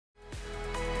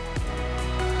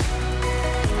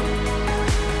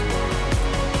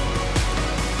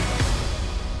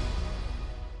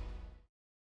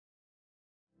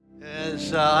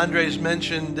As Andres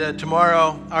mentioned,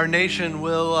 tomorrow our nation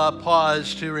will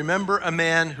pause to remember a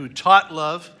man who taught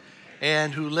love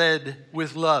and who led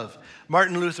with love.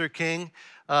 Martin Luther King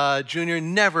Jr.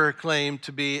 never claimed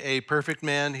to be a perfect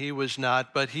man. He was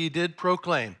not, but he did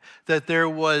proclaim that there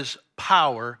was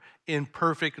power in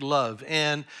perfect love.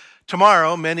 And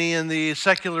tomorrow, many in the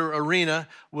secular arena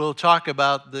will talk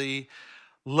about the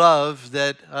love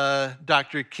that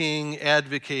Dr. King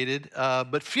advocated,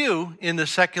 but few in the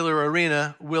secular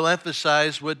arena will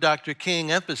emphasize what Dr.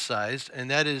 King emphasized, and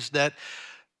that is that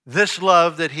this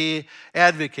love that he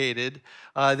advocated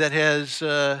that has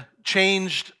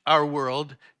changed our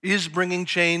world is bringing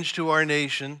change to our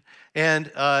nation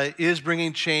and is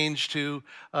bringing change to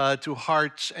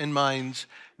hearts and minds.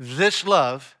 This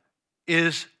love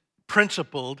is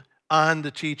principled on the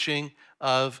teaching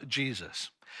of Jesus.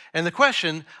 And the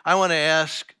question I want to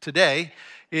ask today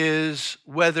is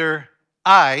whether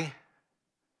I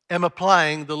am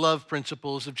applying the love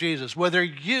principles of Jesus, whether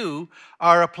you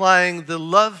are applying the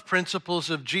love principles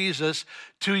of Jesus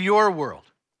to your world.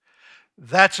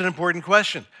 That's an important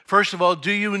question. First of all,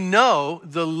 do you know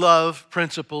the love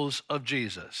principles of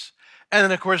Jesus? And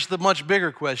then, of course, the much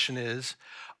bigger question is,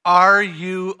 are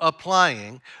you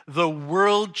applying the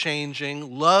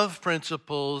world-changing love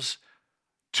principles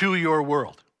to your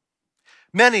world?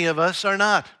 Many of us are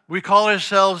not. We call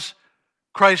ourselves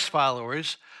Christ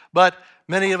followers, but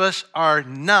many of us are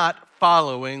not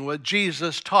following what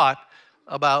Jesus taught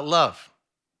about love.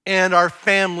 And our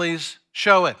families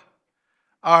show it.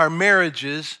 Our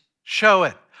marriages show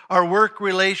it. Our work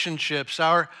relationships,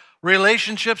 our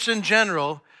relationships in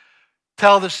general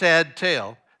tell the sad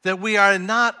tale that we are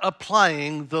not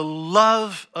applying the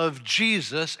love of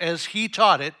Jesus as he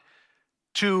taught it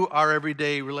to our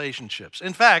everyday relationships.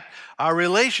 In fact, our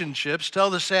relationships tell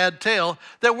the sad tale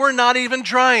that we're not even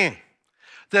trying,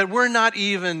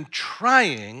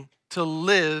 to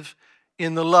live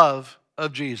in the love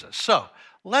of Jesus. So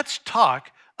let's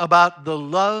talk about the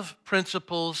love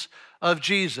principles of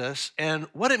Jesus and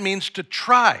what it means to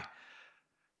try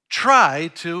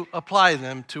to apply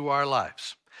them to our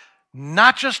lives.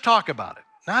 Not just talk about it.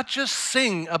 Not just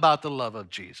sing about the love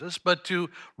of Jesus, but to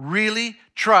really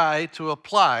try to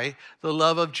apply the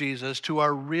love of Jesus to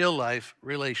our real life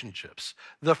relationships.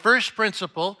 The first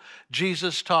principle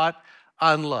Jesus taught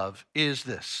on love is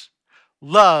this: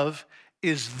 love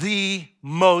is the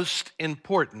most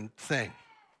important thing.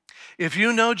 If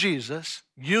you know Jesus,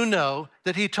 you know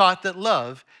that he taught that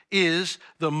love is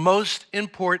the most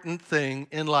important thing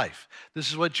in life.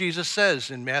 This is what Jesus says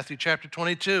in Matthew chapter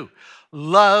 22.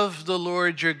 Love the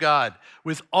Lord your God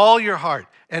with all your heart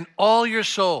and all your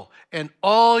soul and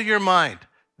all your mind.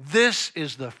 This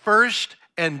is the first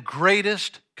and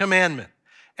greatest commandment.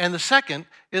 And the second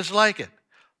is like it.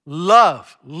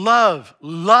 Love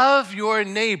your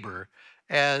neighbor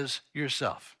as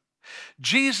yourself.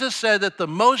 Jesus said that the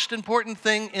most important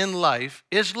thing in life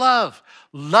is love.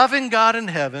 Loving God in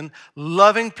heaven,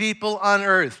 loving people on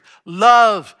earth.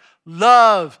 Love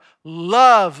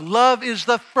is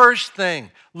the first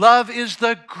thing. Love is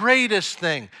the greatest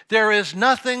thing. There is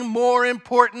nothing more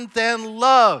important than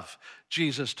love,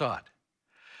 Jesus taught.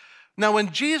 Now,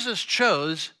 when Jesus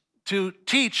chose to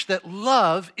teach that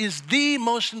love is the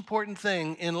most important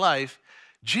thing in life,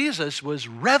 Jesus was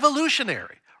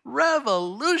revolutionary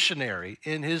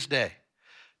in his day.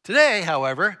 Today,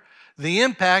 however, the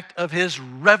impact of his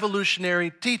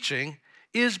revolutionary teaching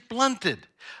is blunted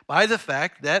by the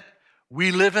fact that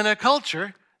we live in a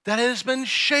culture that has been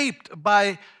shaped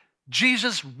by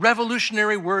Jesus'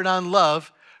 revolutionary word on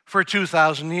love for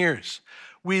 2,000 years.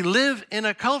 We live in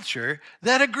a culture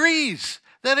that agrees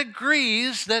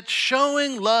that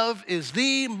showing love is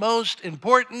the most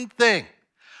important thing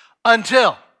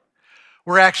until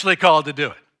we're actually called to do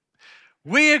it.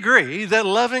 We agree that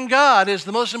loving God is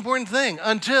the most important thing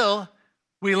until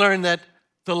we learn that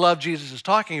the love Jesus is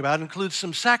talking about includes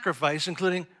some sacrifice,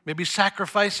 including maybe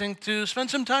sacrificing to spend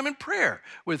some time in prayer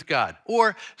with God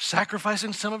or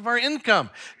sacrificing some of our income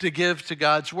to give to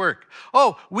God's work.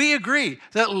 Oh, we agree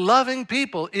that loving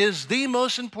people is the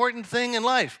most important thing in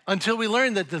life until we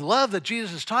learn that the love that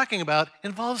Jesus is talking about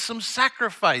involves some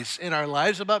sacrifice in our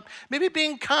lives, about maybe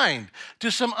being kind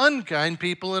to some unkind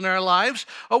people in our lives.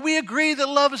 Oh, we agree that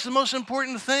love is the most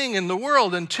important thing in the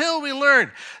world until we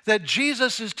learn that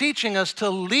Jesus is teaching us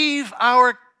to leave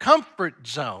our comfort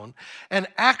zone and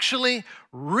actually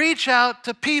reach out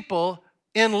to people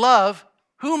in love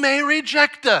who may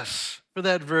reject us for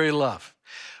that very love.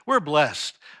 We're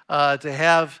blessed to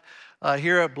have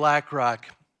here at BlackRock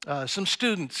some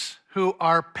students who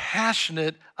are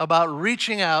passionate about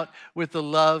reaching out with the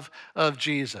love of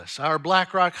Jesus. Our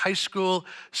Black Rock High School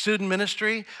student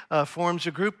ministry forms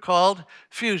a group called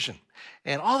Fusion.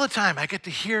 And all the time I get to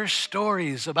hear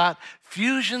stories about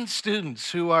Fusion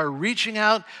students who are reaching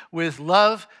out with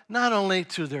love not only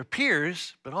to their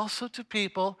peers, but also to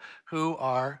people who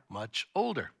are much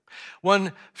older.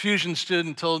 One Fusion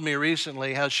student told me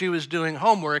recently how she was doing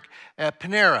homework at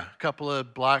Panera, a couple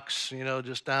of blocks,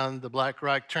 just down the Black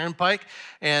Rock Turnpike.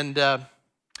 And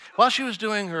while she was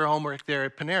doing her homework there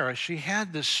at Panera, she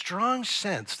had this strong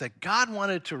sense that God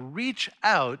wanted to reach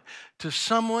out to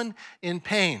someone in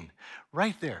pain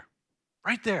right there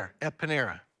at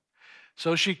Panera.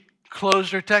 So she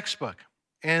closed her textbook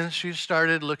and she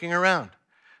started looking around.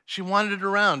 She wandered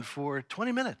around for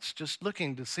 20 minutes just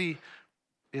looking to see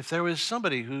if there was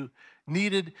somebody who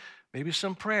needed maybe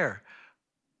some prayer.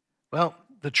 Well,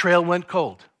 the trail went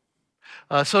cold.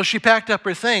 So she packed up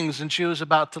her things and she was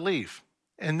about to leave.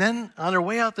 And then on her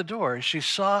way out the door, she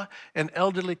saw an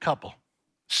elderly couple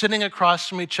sitting across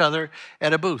from each other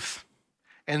at a booth.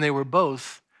 And they were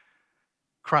both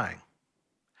crying.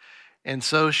 And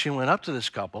so she went up to this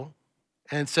couple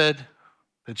and said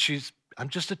that I'm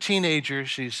just a teenager,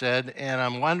 she said, and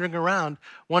I'm wandering around,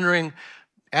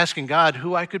 asking God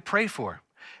who I could pray for.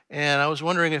 And I was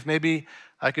wondering if maybe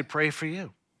I could pray for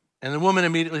you. And the woman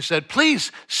immediately said,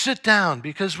 please sit down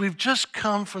because we've just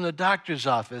come from the doctor's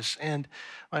office and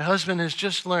my husband has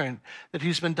just learned that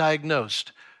he's been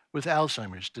diagnosed with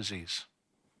Alzheimer's disease.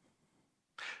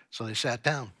 So they sat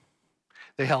down.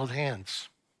 They held hands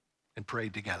and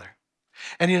prayed together.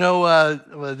 And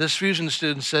this Fusion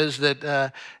student says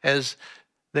that as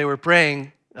they were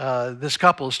praying, this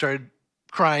couple started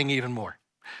crying even more.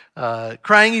 But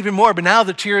now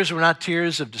the tears were not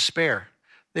tears of despair.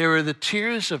 They were the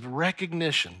tears of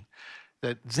recognition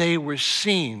that they were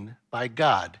seen by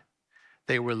God.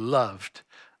 They were loved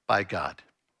by God.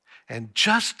 And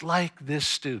just like this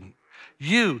student,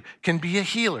 you can be a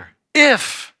healer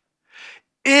if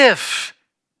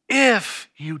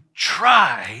you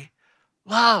try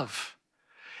love.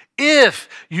 If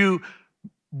you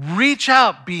reach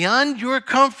out beyond your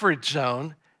comfort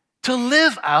zone to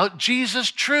live out Jesus'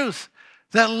 truth,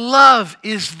 that love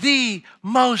is the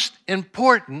most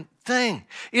important thing.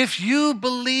 If you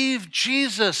believe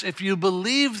Jesus, if you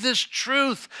believe this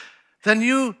truth, then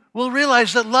you will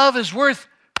realize that love is worth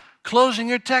closing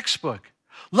your textbook.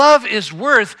 Love is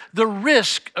worth the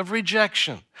risk of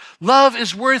rejection. Love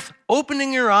is worth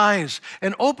opening your eyes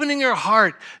and opening your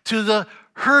heart to the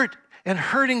hurt and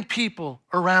hurting people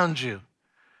around you.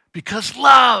 Because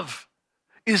love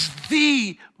is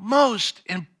the most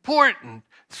important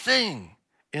thing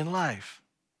in life.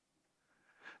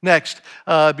 Next,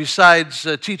 besides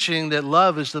teaching that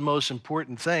love is the most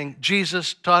important thing,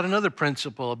 Jesus taught another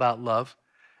principle about love,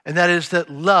 and that is that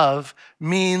love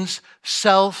means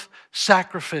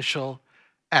self-sacrificial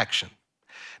action.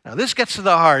 Now, this gets to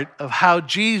the heart of how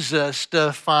Jesus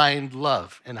defined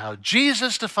love, and how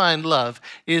Jesus defined love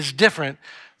is different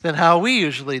than how we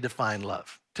usually define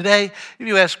love. Today, if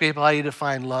you ask people how you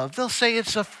define love, they'll say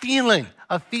it's a feeling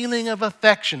of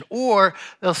affection, or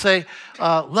they'll say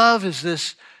love is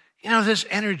this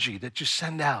energy that you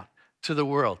send out to the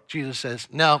world. Jesus says,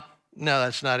 no,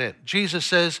 that's not it. Jesus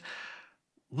says,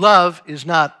 love is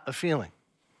not a feeling.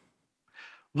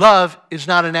 Love is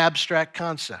not an abstract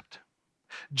concept.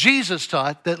 Jesus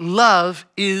taught that love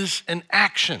is an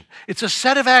action. It's a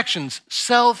set of actions,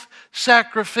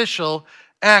 self-sacrificial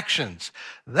actions.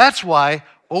 That's why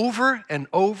over and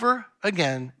over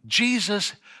again,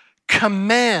 Jesus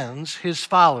commands his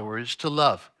followers to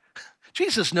love.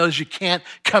 Jesus knows you can't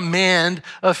command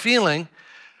a feeling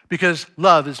because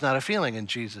love is not a feeling in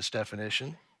Jesus'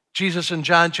 definition. Jesus in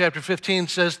John chapter 15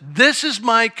 says, "This is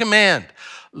my command,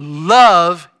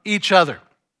 love each other."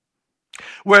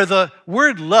 Where the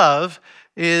word love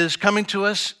is coming to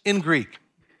us in Greek.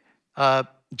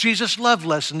 Jesus' love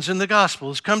lessons in the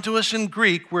Gospels come to us in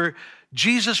Greek, where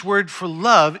Jesus' word for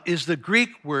love is the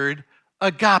Greek word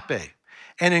agape.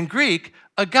 And in Greek,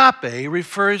 agape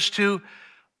refers to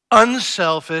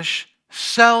unselfish,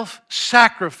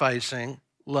 self-sacrificing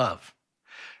love.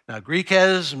 Now, Greek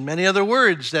has many other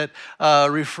words that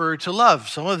refer to love.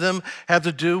 Some of them have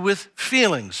to do with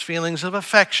feelings of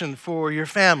affection for your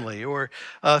family, or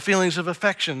feelings of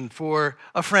affection for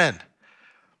a friend.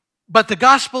 But the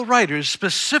gospel writers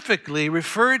specifically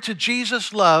refer to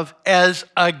Jesus' love as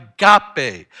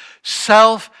agape,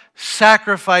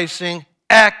 self-sacrificing,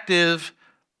 active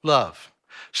love.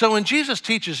 So when Jesus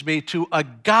teaches me to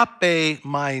agape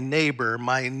my neighbor,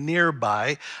 my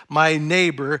nearby, my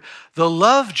neighbor, the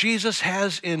love Jesus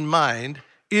has in mind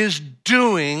is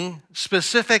doing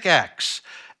specific acts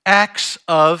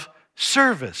of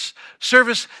service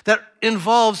that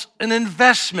involves an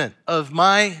investment of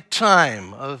my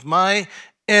time, of my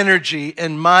energy,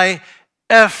 and my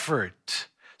effort.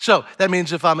 So that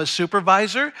means if I'm a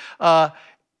supervisor,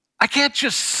 I can't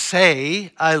just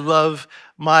say I love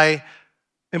my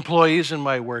employees in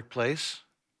my workplace.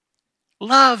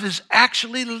 Love is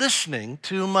actually listening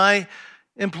to my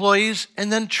employees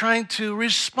and then trying to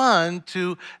respond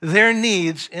to their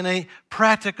needs in a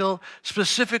practical,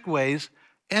 specific ways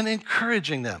and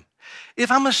encouraging them. If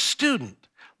I'm a student,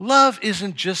 love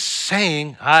isn't just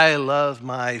saying, I love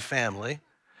my family.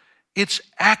 It's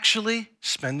actually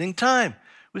spending time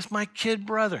with my kid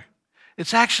brother.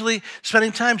 It's actually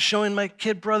spending time showing my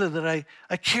kid brother that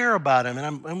I care about him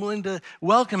and I'm willing to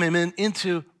welcome him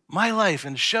into my life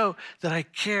and show that I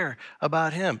care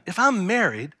about him. If I'm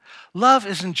married, love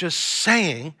isn't just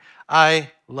saying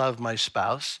I love my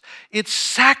spouse. It's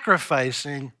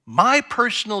sacrificing my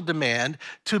personal demand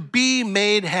to be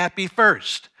made happy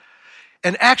first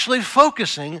and actually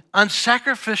focusing on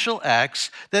sacrificial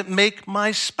acts that make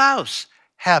my spouse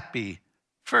happy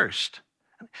first.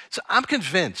 So I'm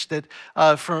convinced that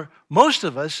for most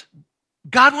of us,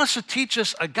 God wants to teach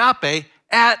us agape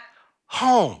at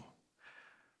home.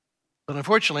 But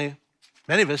unfortunately,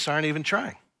 many of us aren't even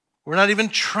trying. We're not even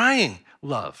trying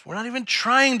love. We're not even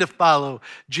trying to follow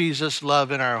Jesus'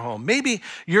 love in our home. Maybe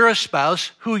you're a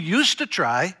spouse who used to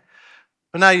try,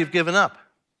 but now you've given up.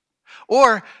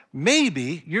 Or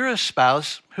maybe you're a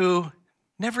spouse who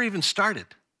never even started.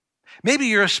 Maybe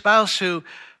you're a spouse who,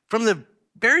 from the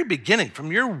very beginning,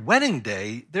 from your wedding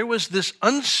day, there was this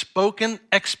unspoken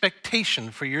expectation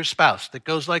for your spouse that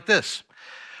goes like this.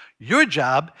 Your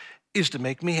job is to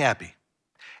make me happy.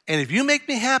 And if you make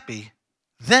me happy,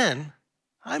 then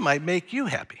I might make you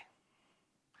happy.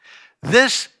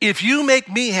 This, if you make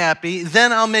me happy,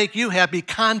 then I'll make you happy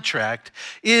contract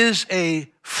is a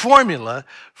formula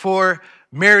for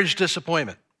marriage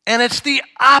disappointment. And it's the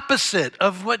opposite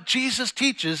of what Jesus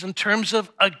teaches in terms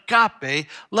of agape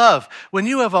love. When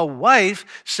you have a wife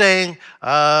saying,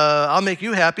 I'll make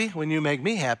you happy when you make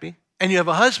me happy, and you have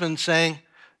a husband saying,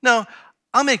 no,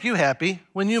 I'll make you happy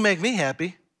when you make me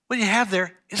happy, what you have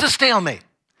there is a stalemate.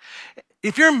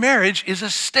 If your marriage is a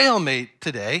stalemate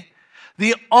today,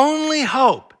 the only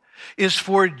hope is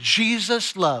for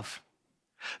Jesus' love.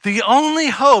 The only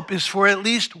hope is for at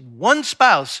least one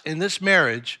spouse in this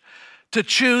marriage to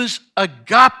choose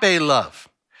agape love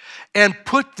and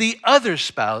put the other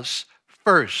spouse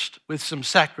first with some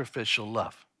sacrificial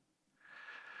love.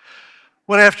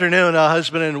 One afternoon, a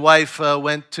husband and wife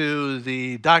went to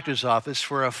the doctor's office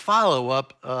for a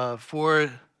follow-up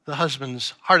for the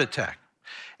husband's heart attack.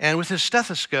 And with his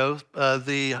stethoscope,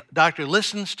 the doctor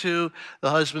listens to the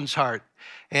husband's heart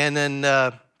and then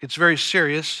gets very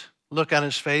serious, look on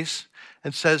his face,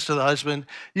 and says to the husband,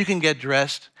 you can get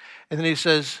dressed. And then he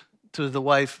says to the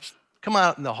wife, come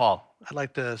out in the hall. I'd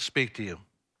like to speak to you.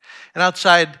 And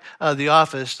outside the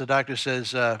office, the doctor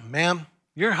says, ma'am,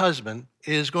 your husband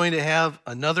is going to have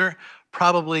another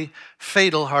probably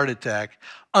fatal heart attack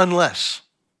unless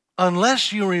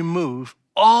you remove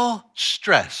all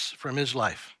stress from his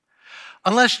life,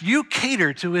 unless you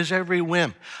cater to his every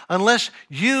whim, unless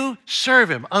you serve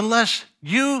him, unless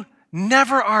you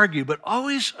never argue but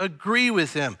always agree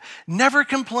with him, never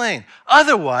complain.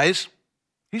 Otherwise,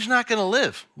 he's not going to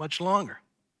live much longer.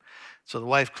 So the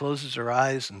wife closes her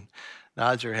eyes and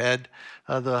nods her head.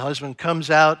 The husband comes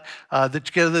out.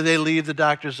 Together they leave the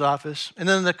doctor's office. And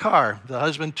then in the car, the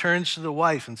husband turns to the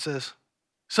wife and says,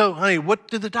 so, honey, what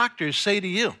did the doctors say to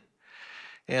you?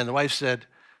 And the wife said,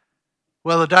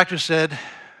 well, the doctor said,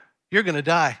 you're going to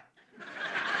die.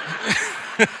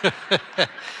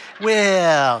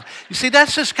 Well, you see,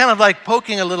 that's just kind of like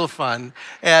poking a little fun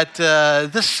at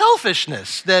the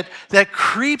selfishness that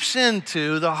creeps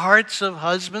into the hearts of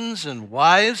husbands and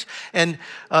wives and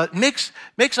makes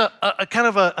a kind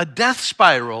of a death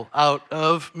spiral out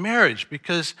of marriage,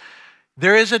 because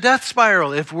there is a death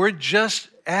spiral if we're just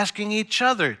asking each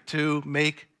other to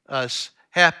make us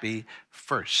happy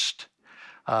first.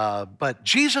 But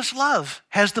Jesus' love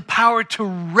has the power to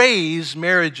raise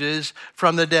marriages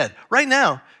from the dead. Right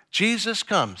now, Jesus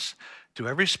comes to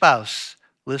every spouse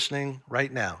listening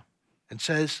right now and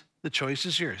says, the choice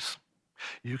is yours.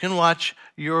 You can watch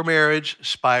your marriage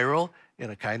spiral in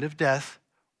a kind of death,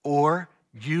 or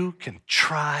you can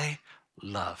try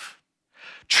love.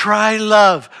 Try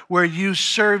love where you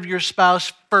serve your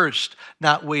spouse first,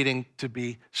 not waiting to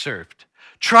be served.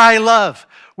 Try love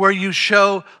where you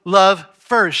show love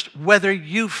first, whether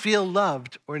you feel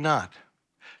loved or not.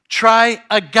 Try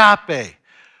agape,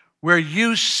 where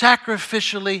you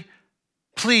sacrificially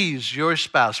please your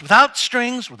spouse without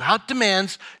strings, without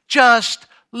demands, just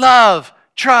love.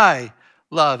 Try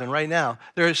love. And right now,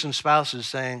 there are some spouses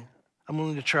saying, I'm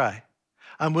willing to try.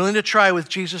 I'm willing to try with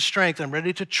Jesus' strength. I'm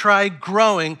ready to try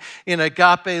growing in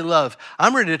agape love.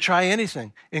 I'm ready to try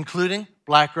anything, including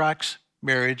BlackRock's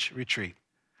marriage retreat.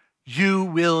 You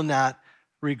will not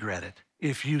regret it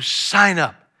if you sign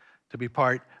up to be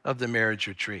part of the marriage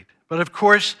retreat. But of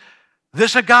course,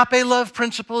 this agape love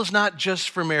principle is not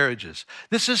just for marriages.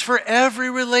 This is for every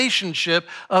relationship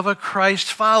of a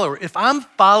Christ follower. If I'm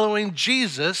following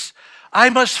Jesus, I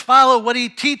must follow what he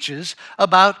teaches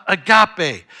about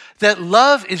agape, that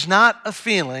love is not a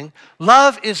feeling,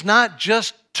 love is not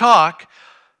just talk,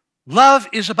 love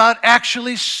is about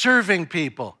actually serving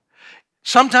people,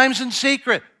 sometimes in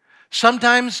secret,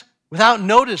 sometimes without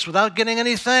notice, without getting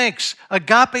any thanks.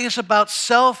 Agape is about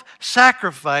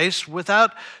self-sacrifice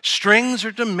without strings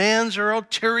or demands or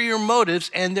ulterior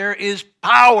motives, and there is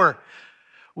power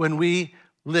when we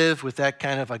live with that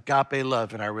kind of agape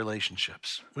love in our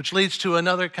relationships, which leads to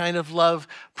another kind of love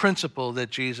principle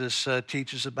that Jesus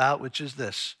teaches about, which is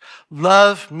this.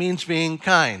 Love means being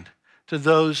kind to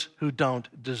those who don't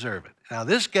deserve it. Now,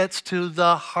 this gets to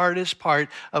the hardest part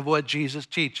of what Jesus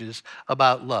teaches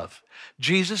about love.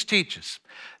 Jesus teaches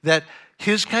that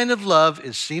his kind of love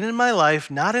is seen in my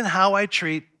life not in how I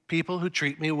treat people who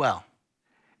treat me well.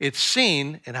 It's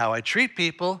seen in how I treat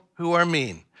people who are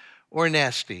mean or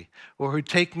nasty or who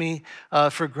take me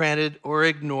for granted or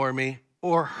ignore me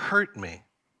or hurt me.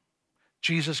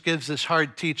 Jesus gives this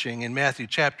hard teaching in Matthew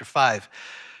chapter 5.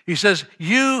 He says,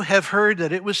 you have heard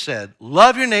that it was said,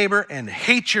 love your neighbor and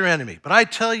hate your enemy. But I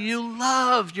tell you,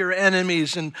 love your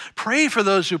enemies and pray for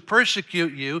those who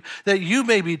persecute you, that you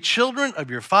may be children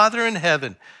of your Father in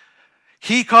heaven.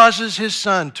 He causes his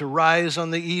sun to rise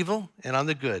on the evil and on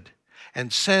the good,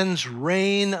 and sends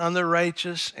rain on the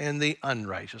righteous and the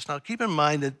unrighteous. Now, keep in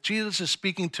mind that Jesus is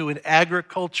speaking to an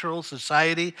agricultural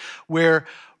society where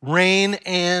rain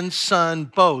and sun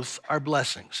both are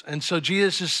blessings. And so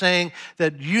Jesus is saying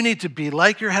that you need to be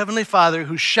like your Heavenly Father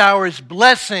who showers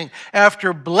blessing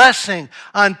after blessing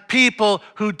on people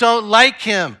who don't like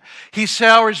him. He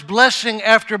showers blessing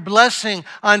after blessing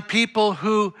on people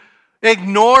who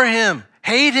ignore him,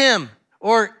 hate him,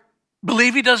 or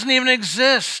believe he doesn't even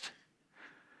exist.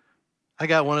 I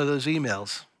got one of those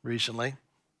emails recently.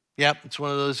 Yep, it's one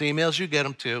of those emails, you get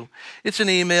them too. It's an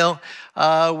email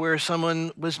where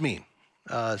someone was mean.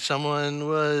 Someone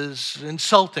was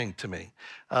insulting to me.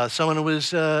 Someone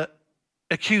was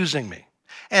accusing me.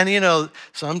 And you know,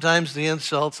 sometimes the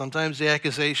insult, sometimes the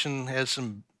accusation has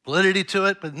some validity to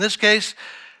it, but in this case,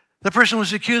 the person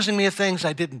was accusing me of things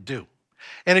I didn't do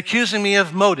and accusing me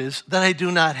of motives that I do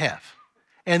not have.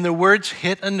 And the words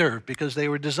hit a nerve because they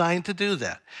were designed to do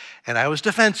that. And I was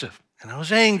defensive. And I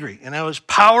was angry, and I was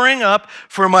powering up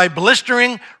for my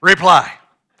blistering reply.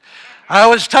 I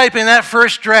was typing that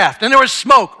first draft, and there was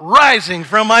smoke rising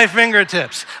from my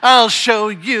fingertips. I'll show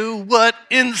you what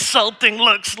insulting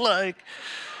looks like.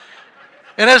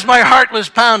 And as my heart was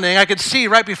pounding, I could see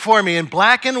right before me in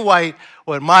black and white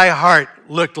what my heart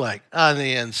looked like on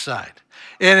the inside.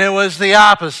 And it was the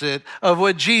opposite of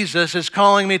what Jesus is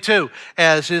calling me to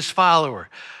as his follower.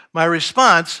 My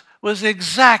response was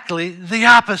exactly the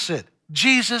opposite.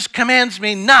 Jesus commands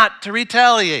me not to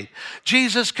retaliate.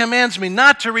 Jesus commands me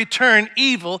not to return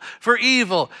evil for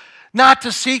evil, not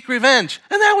to seek revenge.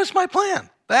 And that was my plan.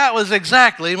 That was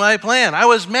exactly my plan. I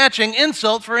was matching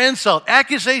insult for insult,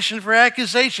 accusation for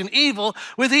accusation, evil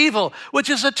with evil, which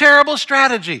is a terrible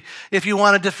strategy if you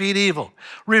want to defeat evil.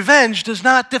 Revenge does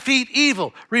not defeat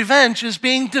evil. Revenge is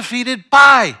being defeated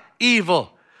by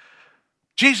evil.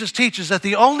 Jesus teaches that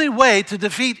the only way to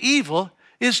defeat evil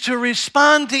is to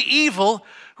respond to evil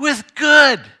with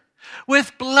good,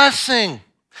 with blessing.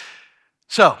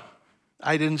 So,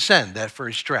 I didn't send that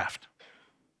first draft.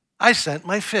 I sent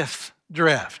my fifth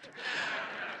draft,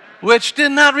 which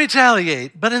did not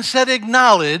retaliate, but instead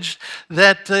acknowledged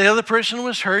that the other person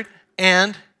was hurt,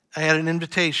 and I had an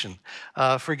invitation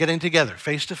for getting together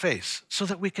face to face so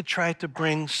that we could try to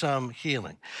bring some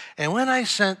healing. And when I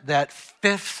sent that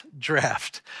fifth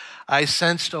draft, I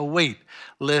sensed a weight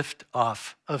lift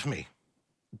off of me.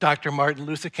 Dr. Martin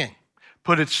Luther King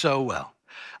put it so well.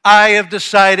 I have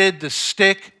decided to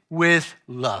stick with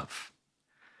love.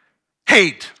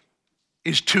 Hate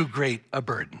is too great a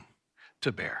burden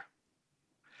to bear.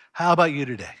 How about you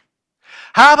today?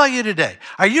 How about you today?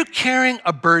 Are you carrying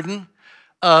a burden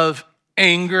of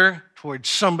anger towards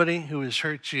somebody who has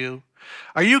hurt you?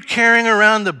 Are you carrying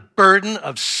around the burden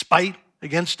of spite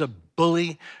against a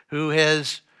bully who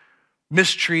has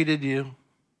mistreated you?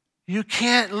 You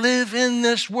can't live in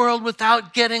this world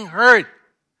without getting hurt.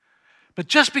 But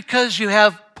just because you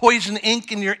have poison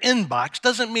ink in your inbox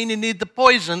doesn't mean you need the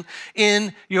poison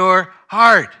in your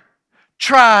heart.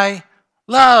 Try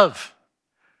love.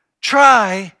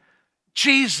 Try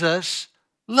Jesus'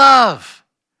 love.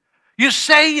 You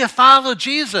say you follow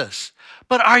Jesus,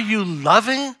 but are you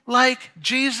loving like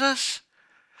Jesus?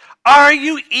 Are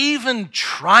you even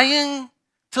trying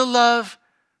to love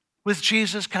with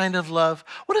Jesus' kind of love?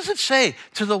 What does it say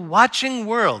to the watching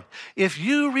world if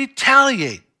you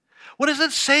retaliate? What does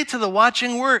it say to the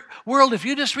watching world if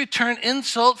you just return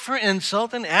insult for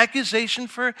insult and accusation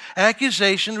for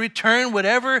accusation, return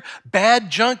whatever bad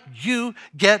junk you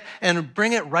get and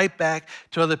bring it right back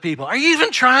to other people? Are you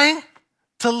even trying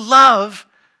to love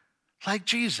like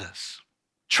Jesus?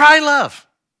 Try love.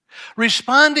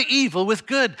 Respond to evil with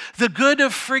good, the good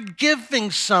of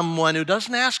forgiving someone who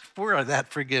doesn't ask for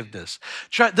that forgiveness.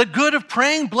 Try the good of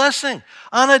praying blessing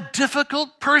on a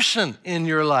difficult person in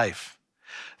your life.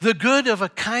 The good of a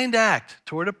kind act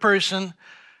toward a person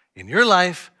in your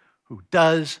life who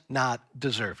does not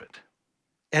deserve it.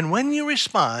 And when you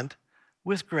respond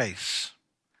with grace,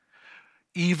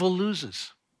 evil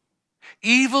loses.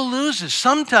 Evil loses.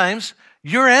 Sometimes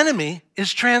your enemy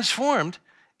is transformed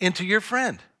into your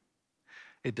friend.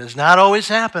 It does not always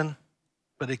happen,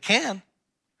 but it can.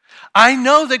 I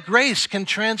know that grace can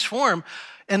transform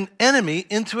an enemy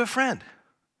into a friend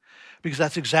because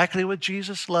that's exactly what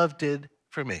Jesus' love did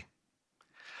for me.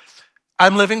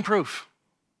 I'm living proof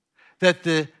that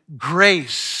the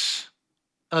grace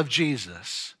of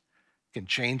Jesus can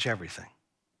change everything.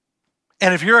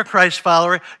 And if you're a Christ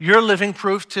follower, you're living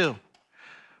proof too.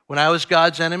 When I was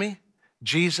God's enemy,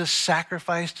 Jesus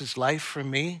sacrificed his life for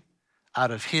me out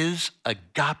of his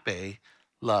agape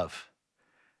love.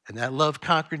 And that love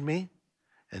conquered me.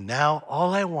 And now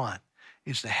all I want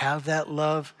is to have that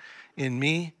love in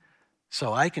me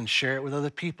so I can share it with other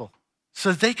people,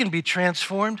 so that they can be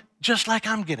transformed just like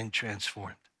I'm getting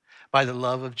transformed by the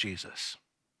love of Jesus.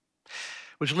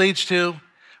 Which leads to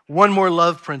one more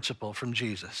love principle from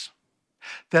Jesus,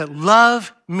 that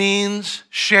love means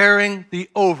sharing the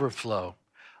overflow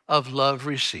of love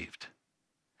received.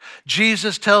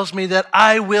 Jesus tells me that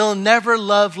I will never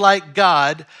love like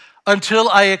God until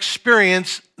I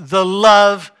experience the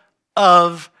love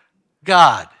of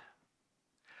God.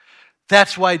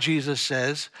 That's why Jesus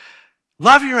says,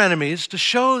 love your enemies to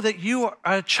show that you are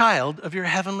a child of your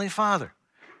heavenly Father.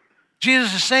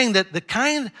 Jesus is saying that the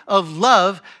kind of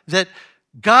love that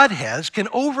God has can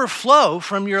overflow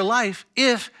from your life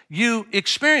if you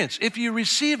experience, if you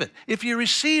receive it, if you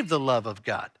receive the love of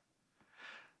God.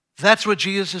 That's what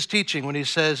Jesus is teaching when he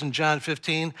says in John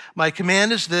 15, my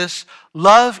command is this,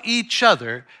 love each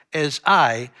other as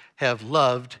I have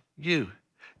loved you.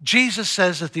 Jesus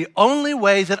says that the only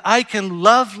way that I can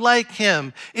love like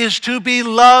him is to be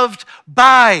loved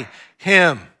by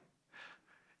him.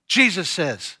 Jesus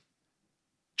says,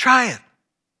 try it.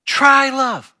 Try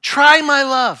love. Try my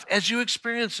love as you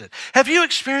experience it. Have you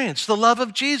experienced the love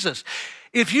of Jesus?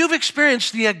 If you've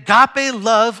experienced the agape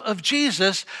love of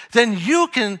Jesus, then you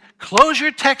can close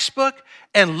your textbook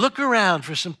and look around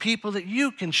for some people that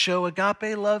you can show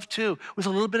agape love to with a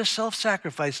little bit of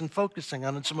self-sacrifice and focusing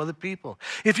on some other people.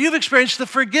 If you've experienced the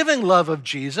forgiving love of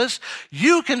Jesus,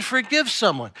 you can forgive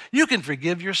someone. You can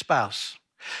forgive your spouse.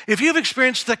 If you've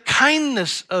experienced the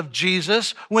kindness of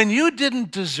Jesus when you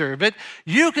didn't deserve it,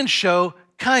 you can show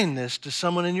kindness to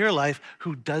someone in your life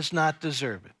who does not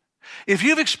deserve it. If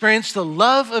you've experienced the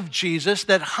love of Jesus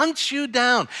that hunts you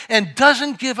down and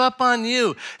doesn't give up on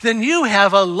you, then you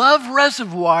have a love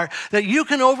reservoir that you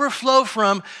can overflow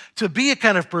from to be a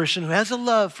kind of person who has a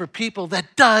love for people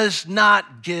that does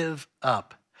not give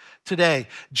up. Today,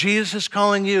 Jesus is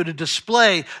calling you to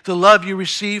display the love you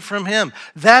receive from him.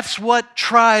 That's what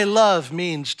try love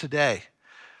means today.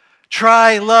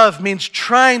 Try love means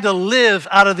trying to live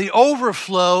out of the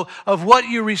overflow of what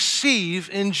you receive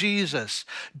in Jesus.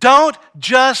 Don't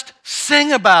just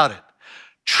sing about it.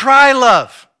 Try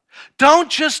love. Don't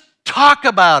just talk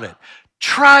about it.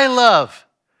 Try love.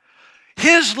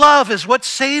 His love is what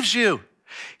saves you.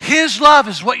 His love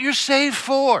is what you're saved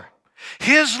for.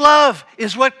 His love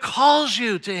is what calls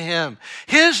you to him.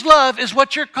 His love is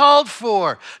what you're called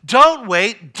for. Don't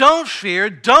wait, don't fear,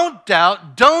 don't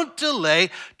doubt, don't delay.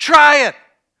 Try it.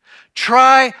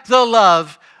 Try the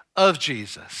love of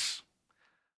Jesus.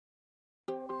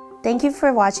 Thank you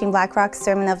for watching BlackRock's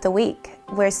Sermon of the Week.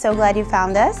 We're so glad you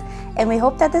found us, and we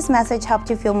hope that this message helped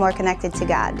you feel more connected to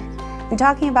God. In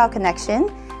talking about connection,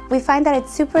 we find that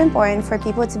it's super important for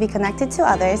people to be connected to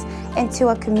others and to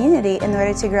a community in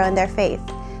order to grow in their faith.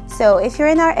 So if you're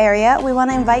in our area, we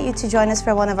want to invite you to join us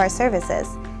for one of our services.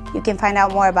 You can find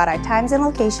out more about our times and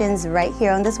locations right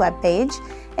here on this webpage.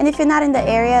 And if you're not in the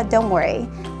area, don't worry.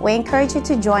 We encourage you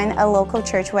to join a local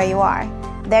church where you are.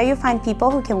 There you'll find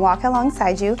people who can walk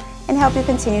alongside you and help you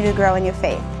continue to grow in your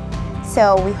faith.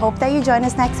 So we hope that you join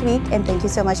us next week, and thank you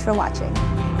so much for watching.